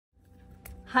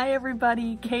Hi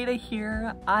everybody, Kata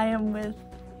here. I am with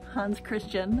Hans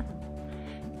Christian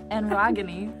and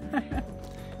Ragini.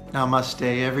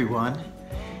 Namaste everyone,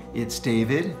 it's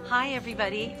David. Hi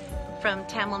everybody from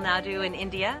Tamil Nadu in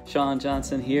India. Sean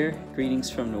Johnson here, greetings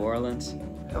from New Orleans.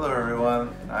 Hello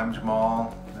everyone, I'm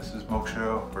Jamal. This is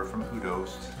Moksha, we're from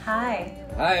Hudost. Hi.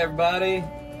 Hi everybody.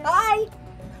 Hi.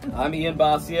 I'm Ian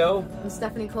Basio. I'm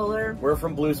Stephanie Kohler. We're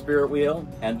from Blue Spirit Wheel,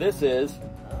 and this is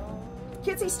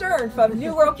Kitsy Stern from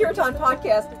New World Kirtan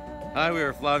Podcast. Hi, we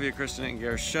are Flavia, Kristen, and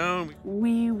Gershon.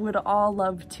 We would all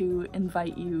love to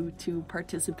invite you to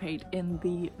participate in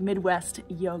the Midwest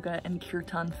Yoga and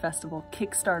Kirtan Festival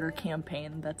Kickstarter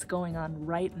campaign that's going on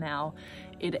right now.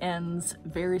 It ends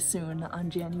very soon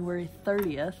on January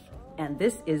 30th. And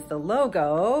this is the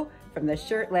logo from the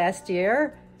shirt last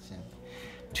year.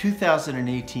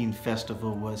 2018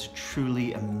 festival was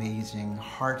truly amazing,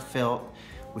 heartfelt,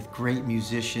 with great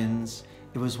musicians.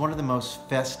 It was one of the most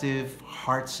festive,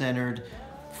 heart-centered,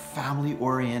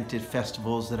 family-oriented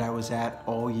festivals that I was at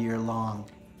all year long.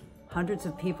 Hundreds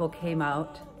of people came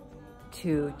out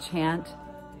to chant,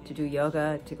 to do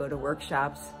yoga, to go to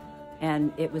workshops,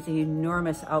 and it was an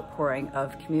enormous outpouring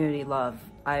of community love.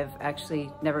 I've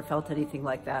actually never felt anything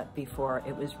like that before.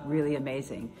 It was really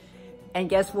amazing. And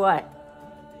guess what?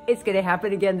 It's going to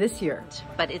happen again this year.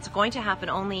 But it's going to happen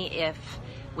only if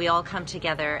we all come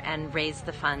together and raise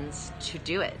the funds to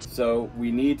do it. So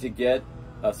we need to get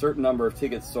a certain number of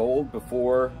tickets sold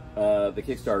before the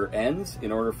Kickstarter ends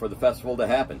in order for the festival to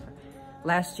happen.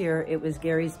 Last year, it was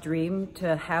Gary's dream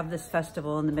to have this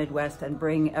festival in the Midwest and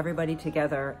bring everybody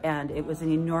together, and it was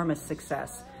an enormous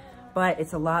success. But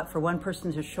it's a lot for one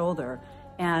person to shoulder,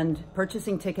 and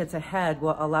purchasing tickets ahead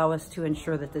will allow us to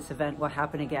ensure that this event will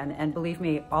happen again. And believe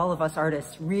me, all of us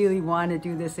artists really want to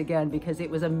do this again because it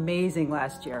was amazing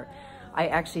last year. I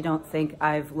actually don't think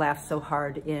I've laughed so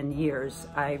hard in years.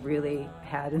 I really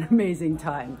had an amazing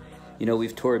time. You know,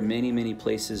 we've toured many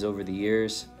places over the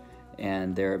years,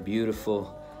 and there are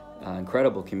beautiful,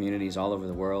 incredible communities all over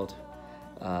the world.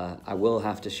 I will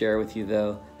have to share with you,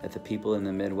 though, that the people in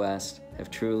the Midwest have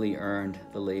truly earned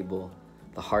the label,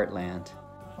 the Heartland.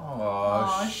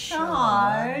 Aww,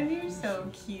 Sean, you're so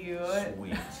cute.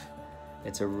 Sweet.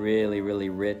 It's a really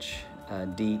rich,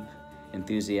 deep,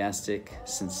 enthusiastic,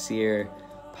 sincere,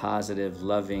 positive,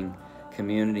 loving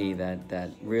community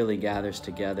that really gathers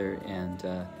together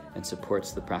and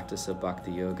supports the practice of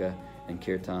Bhakti Yoga and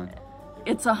Kirtan.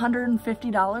 It's $150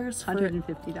 for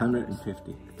 $150.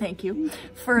 $150. Thank you.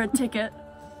 For a ticket.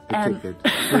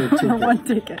 For one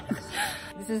ticket.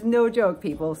 This is no joke,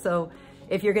 people. So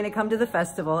if you're going to come to the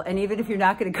festival, and even if you're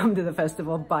not going to come to the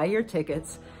festival, buy your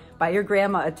tickets, buy your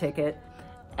grandma a ticket.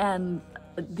 And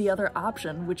the other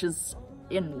option, which is,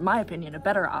 in my opinion, a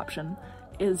better option,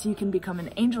 is you can become an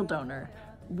angel donor,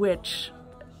 which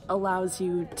allows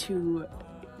you to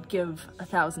give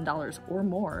 $1,000 or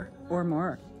more. Or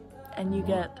more. And you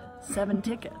get 7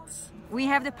 tickets. We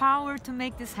have the power to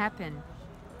make this happen,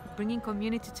 bringing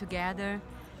community together.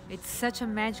 It's such a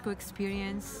magical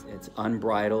experience. It's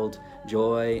unbridled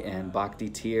joy and bhakti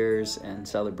tears and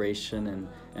celebration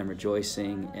and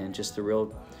rejoicing and just the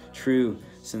real, true,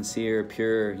 sincere,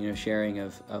 pure, sharing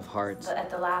of hearts. At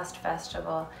the last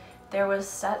festival, there was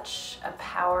such a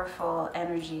powerful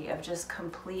energy of just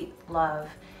complete love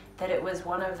that it was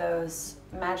one of those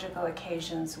magical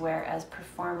occasions where, as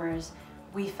performers,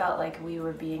 we felt like we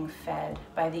were being fed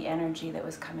by the energy that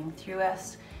was coming through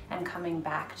us and coming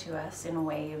back to us in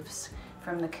waves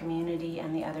from the community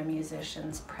and the other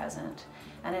musicians present.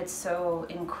 And it's so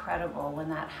incredible when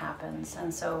that happens.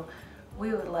 And so we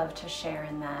would love to share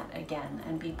in that again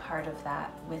and be part of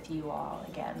that with you all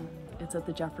again. It's at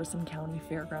the Jefferson County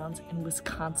Fairgrounds in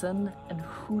Wisconsin, and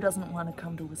who doesn't want to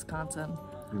come to Wisconsin?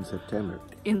 In September.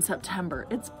 In September.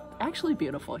 It's actually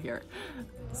beautiful here.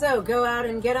 So go out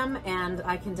and get them, and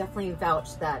I can definitely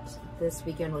vouch that this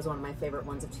weekend was one of my favorite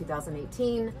ones of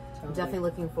 2018. I'm definitely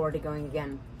looking forward to going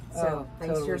again. So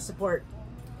thanks for your support.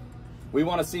 We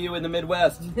want to see you in the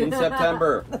Midwest in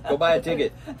September. Go buy a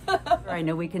ticket. I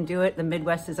know we can do it. The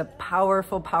Midwest is a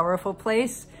powerful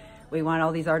place. We want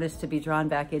all these artists to be drawn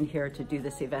back in here to do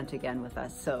this event again with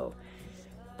us. So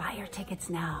buy your tickets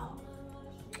now.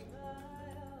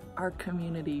 Our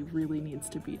community really needs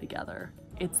to be together.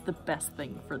 It's the best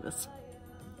thing for this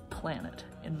planet,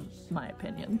 in my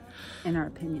opinion. In our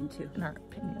opinion, too. In our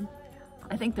opinion.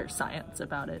 I think there's science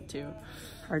about it, too.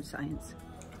 Hard science.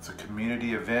 It's a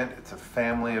community event, it's a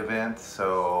family event,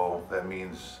 so that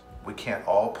means we can't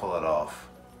all pull it off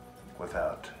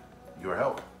without your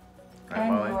help. Right,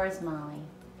 And Molly? yours, Molly.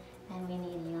 And we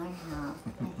need your help.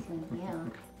 That's with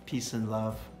you. Peace and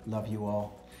love. Love you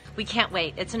all. we can't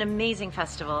wait. It's an amazing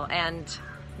festival, and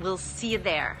we'll see you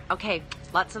there. Okay,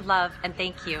 lots of love, and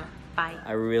thank you. Bye.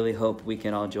 I really hope we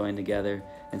can all join together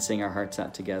and sing our hearts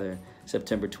out together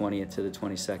September 20th to the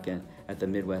 22nd at the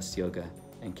Midwest Yoga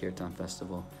and Kirtan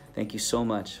Festival. Thank you so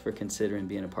much for considering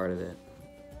being a part of it.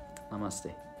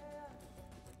 Namaste.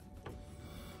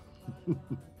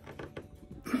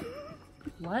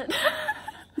 What?